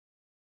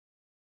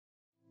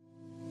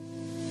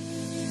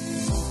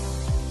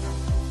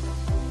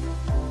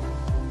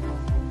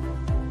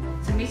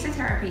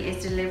Mesotherapy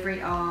is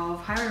delivery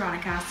of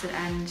hyaluronic acid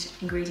and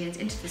ingredients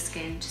into the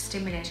skin to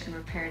stimulate and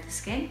repair the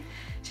skin.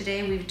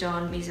 Today we've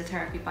done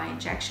mesotherapy by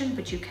injection,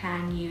 but you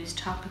can use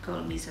topical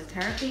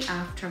mesotherapy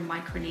after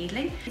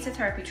microneedling.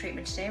 Mesotherapy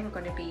treatment today, we're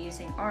going to be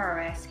using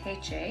RRS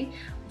HA,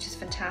 which is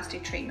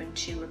fantastic treatment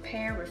to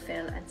repair,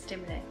 refill and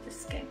stimulate the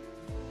skin.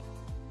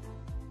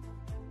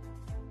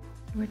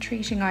 We're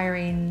treating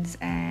Irene's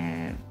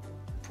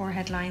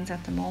forehead lines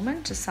at the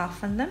moment to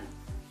soften them.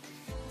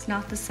 It's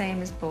not the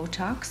same as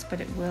Botox, but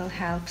it will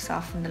help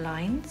soften the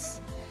lines.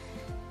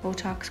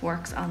 Botox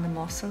works on the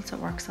muscle, so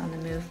it works on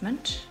the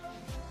movement.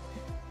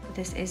 But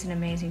this is an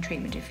amazing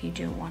treatment if you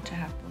do want to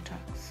have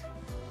Botox.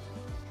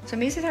 So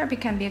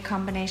mesotherapy can be a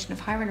combination of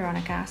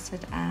hyaluronic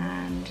acid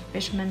and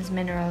vitamins,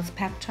 minerals,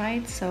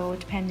 peptides. So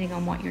depending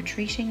on what you're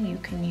treating, you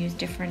can use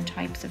different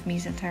types of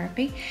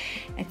mesotherapy.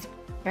 It's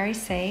very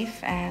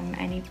safe.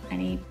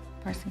 Any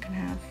person can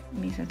have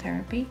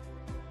mesotherapy.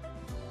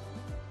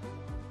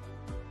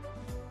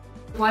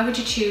 Why would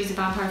you choose a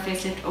vampire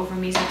facelift over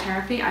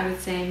mesotherapy? I would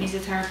say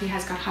mesotherapy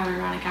has got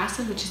hyaluronic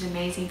acid, which is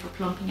amazing for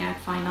plumping out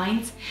fine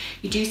lines.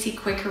 You do see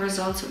quicker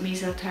results with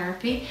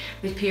mesotherapy.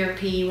 With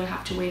PRP, you will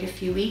have to wait a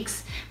few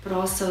weeks, but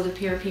also the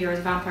PRP or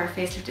the vampire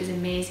facelift is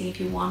amazing if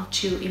you want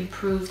to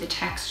improve the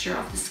texture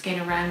of the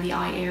skin around the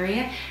eye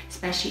area,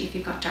 especially if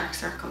you've got dark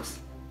circles.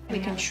 We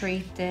can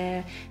treat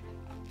the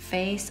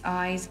face,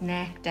 eyes,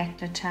 neck,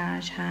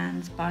 décolletage,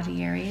 hands,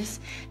 body areas,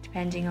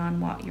 depending on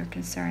what your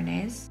concern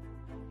is.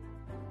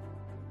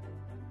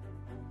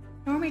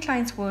 Normally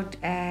clients would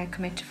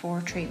commit to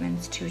 4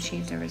 treatments to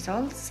achieve the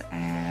results,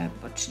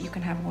 but you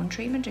can have 1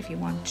 treatment if you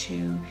want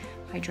to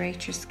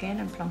hydrate your skin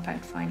and plump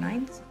out fine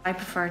lines. I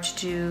prefer to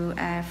do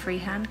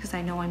freehand because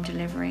I know I'm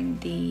delivering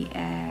the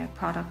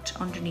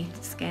product underneath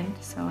the skin,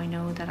 so I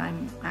know that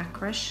I'm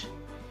accurate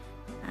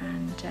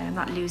and I'm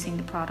not losing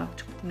the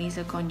product. With the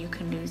meso gun you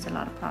can lose a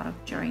lot of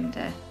product during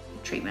the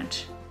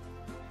treatment.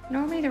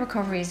 Normally the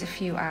recovery is a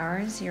few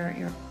hours. You're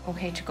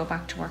okay to go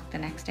back to work the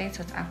next day,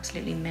 so it's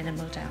absolutely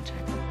minimal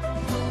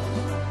downtime.